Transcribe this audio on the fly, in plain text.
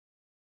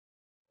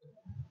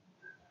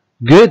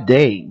Good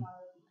day!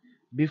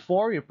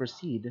 Before you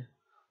proceed,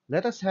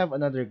 let us have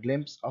another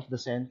glimpse of the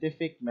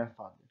scientific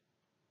method.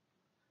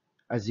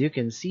 As you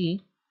can see,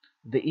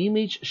 the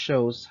image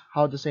shows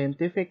how the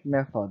scientific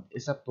method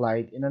is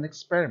applied in an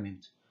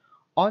experiment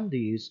on the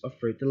use of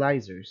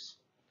fertilizers.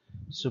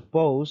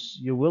 Suppose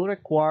you will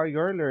require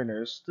your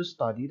learners to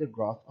study the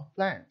growth of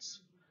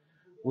plants.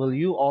 Will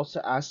you also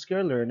ask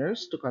your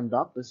learners to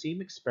conduct the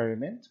same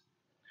experiment?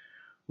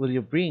 Will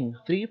you bring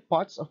three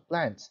pots of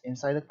plants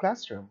inside a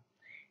classroom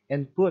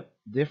and put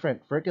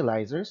different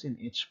fertilizers in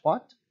each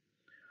pot?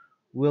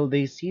 Will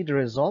they see the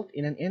result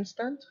in an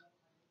instant?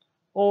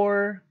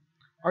 Or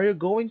are you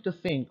going to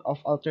think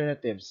of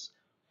alternatives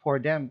for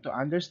them to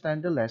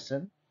understand the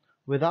lesson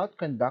without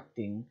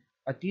conducting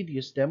a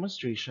tedious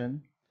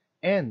demonstration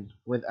and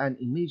with an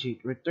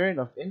immediate return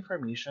of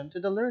information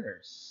to the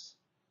learners?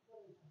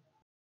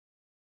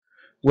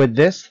 With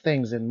these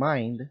things in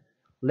mind,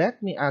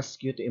 let me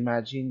ask you to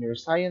imagine your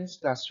science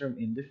classroom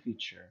in the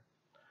future.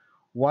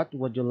 What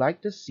would you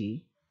like to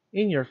see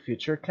in your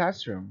future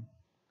classroom?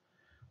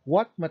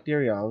 What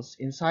materials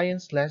in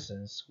science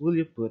lessons will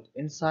you put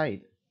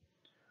inside?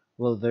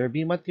 Will there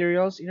be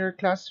materials in your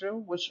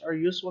classroom which are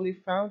usually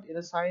found in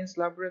a science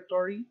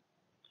laboratory?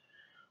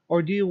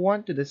 Or do you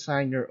want to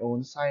design your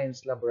own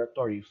science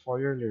laboratory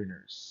for your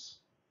learners?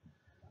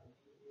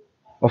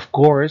 Of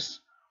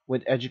course,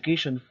 with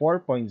Education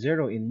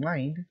 4.0 in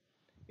mind,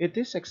 it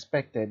is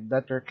expected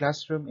that your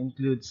classroom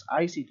includes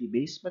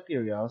ICT-based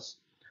materials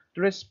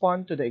to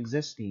respond to the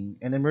existing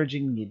and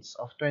emerging needs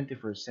of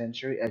 21st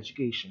century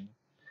education,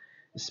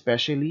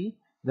 especially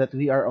that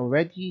we are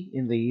already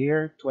in the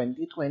year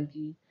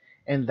 2020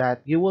 and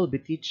that you will be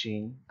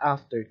teaching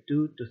after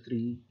 2 to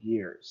 3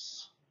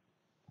 years.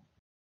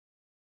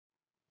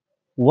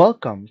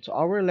 Welcome to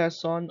our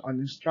lesson on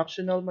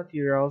instructional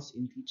materials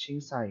in teaching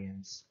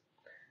science.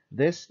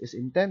 This is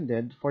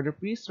intended for the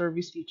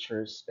pre-service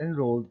teachers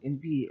enrolled in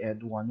BE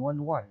Ed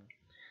 111,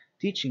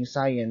 teaching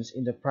science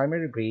in the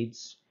primary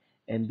grades,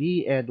 and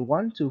BE Ed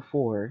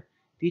 124,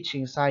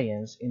 teaching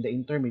science in the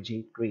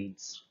intermediate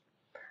grades.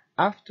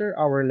 After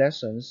our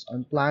lessons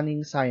on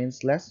planning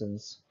science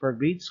lessons for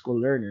grade school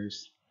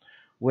learners,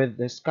 with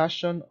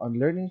discussion on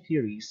learning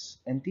theories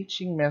and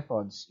teaching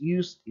methods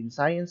used in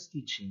science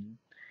teaching,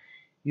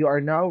 you are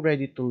now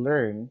ready to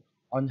learn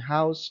on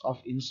House of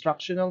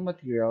Instructional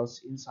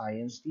Materials in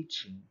Science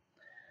Teaching.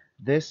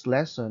 This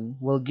lesson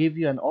will give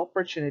you an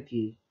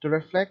opportunity to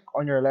reflect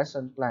on your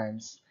lesson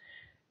plans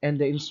and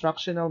the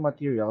instructional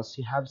materials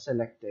you have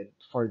selected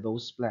for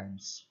those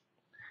plans.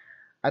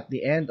 At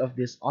the end of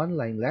this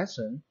online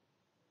lesson,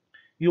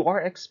 you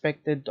are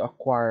expected to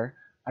acquire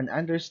an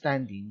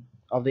understanding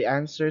of the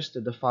answers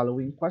to the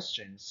following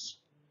questions.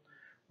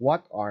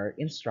 What are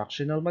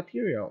instructional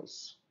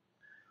materials?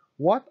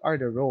 What are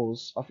the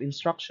roles of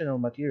instructional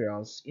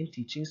materials in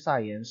teaching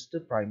science to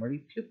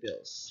primary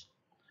pupils?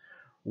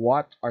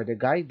 What are the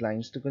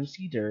guidelines to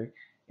consider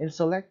in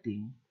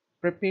selecting,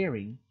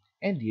 preparing,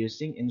 and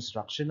using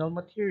instructional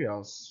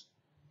materials?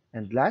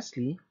 And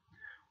lastly,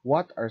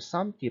 what are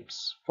some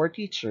tips for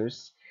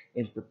teachers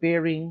in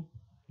preparing,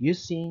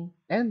 using,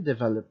 and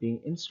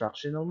developing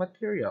instructional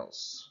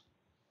materials?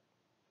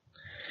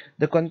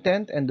 The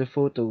content and the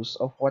photos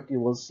of what you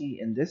will see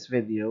in this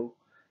video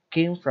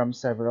came from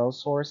several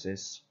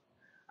sources.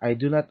 I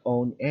do not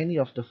own any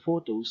of the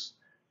photos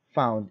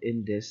found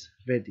in this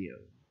video.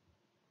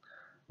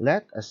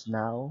 Let us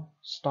now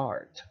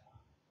start.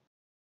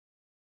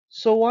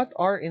 So what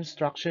are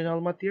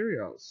instructional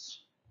materials?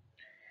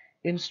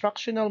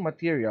 Instructional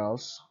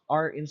materials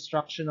are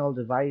instructional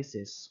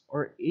devices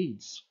or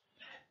aids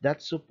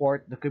that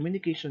support the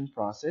communication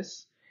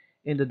process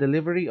in the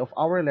delivery of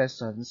our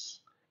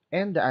lessons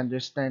and the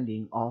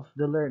understanding of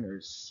the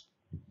learners.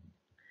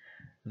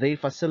 They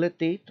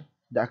facilitate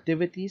the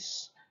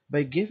activities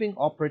by giving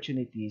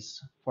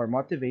opportunities for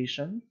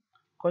motivation,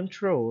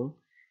 control,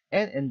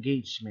 and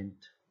engagement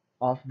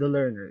of the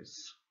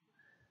learners.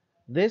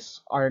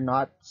 These are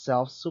not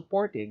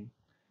self-supporting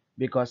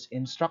because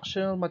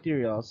instructional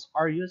materials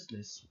are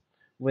useless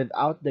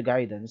without the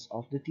guidance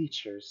of the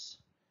teachers.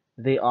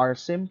 They are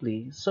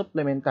simply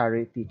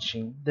supplementary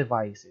teaching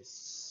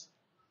devices.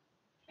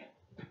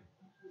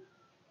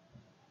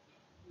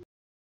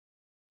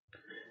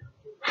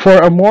 For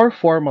a more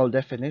formal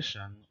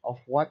definition of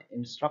what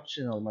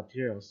instructional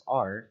materials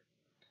are,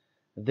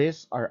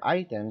 these are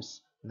items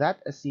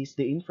that assist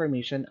the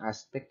information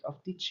aspect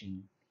of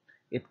teaching.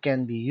 It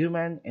can be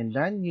human and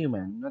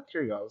non-human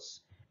materials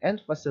and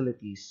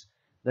facilities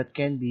that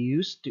can be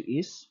used to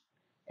ease,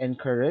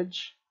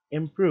 encourage,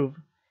 improve,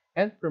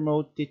 and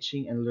promote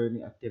teaching and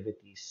learning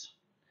activities.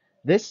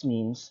 This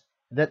means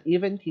that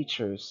even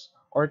teachers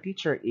or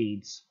teacher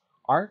aids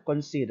are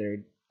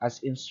considered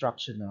as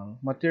instructional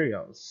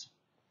materials.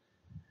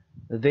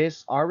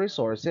 These are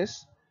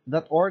resources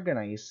that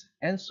organize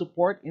and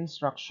support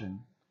instruction,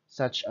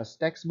 such as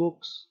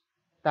textbooks,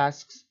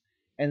 tasks,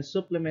 and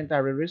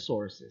supplementary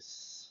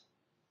resources.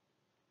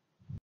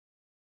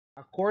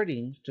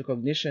 According to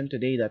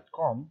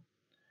cognitiontoday.com,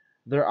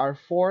 There are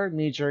four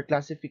major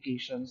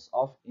classifications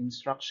of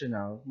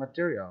instructional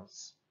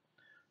materials.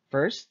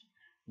 First,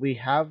 we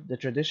have the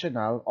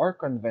traditional or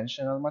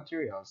conventional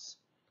materials.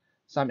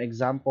 Some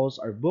examples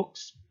are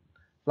books,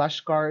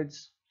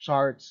 flashcards,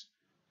 charts,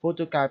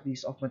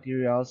 photocopies of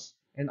materials,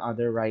 and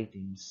other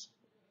writings.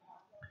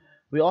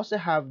 We also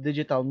have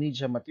digital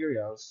media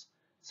materials,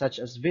 such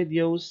as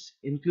videos,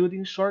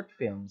 including short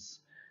films,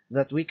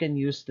 that we can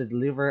use to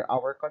deliver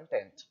our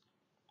content,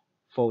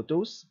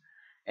 photos,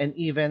 and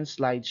even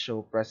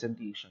slideshow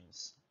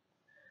presentations.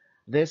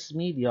 These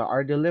media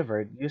are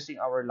delivered using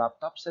our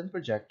laptops and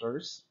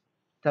projectors,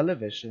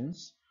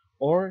 televisions,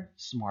 or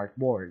smart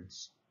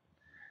boards.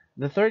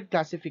 The third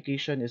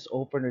classification is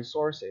open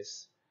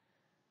resources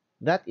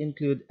that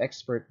include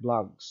expert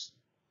blogs.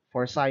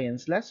 For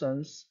science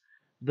lessons,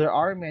 there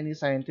are many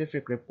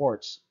scientific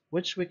reports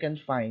which we can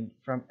find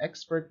from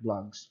expert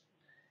blogs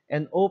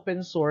and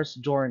open source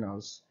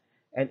journals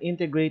and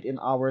integrate in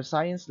our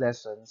science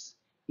lessons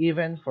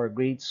even for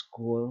grade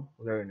school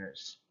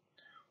learners.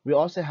 We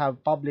also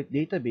have public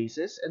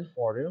databases and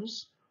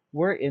forums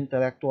where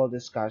intellectual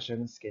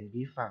discussions can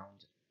be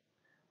found.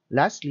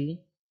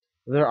 Lastly,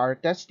 there are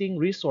testing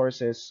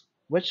resources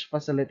which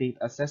facilitate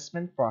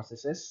assessment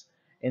processes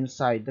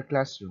inside the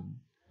classroom.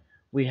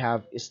 We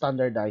have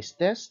standardized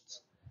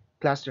tests,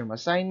 classroom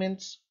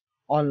assignments,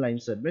 online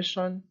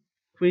submission,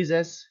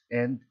 quizzes,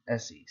 and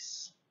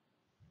essays.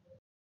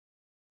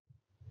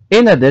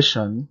 In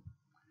addition,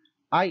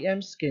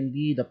 IMs can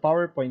be the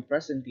PowerPoint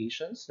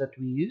presentations that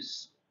we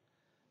use,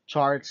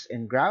 charts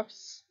and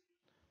graphs,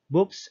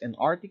 books and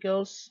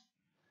articles,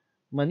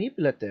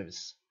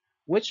 manipulatives,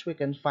 which we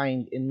can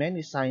find in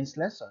many science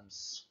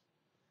lessons,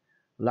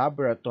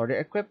 laboratory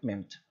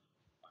equipment.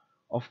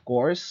 Of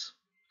course,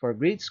 for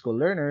grade school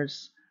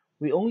learners,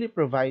 we only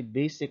provide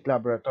basic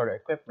laboratory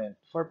equipment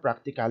for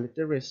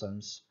practicality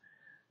reasons,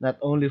 not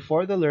only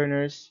for the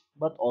learners,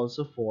 but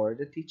also for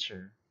the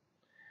teacher.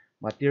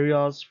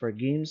 Materials for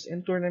games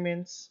and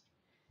tournaments,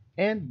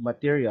 and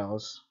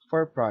materials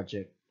for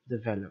project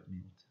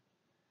development.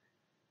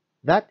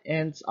 That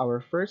ends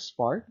our first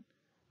part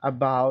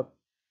about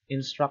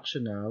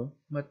instructional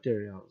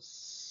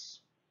materials.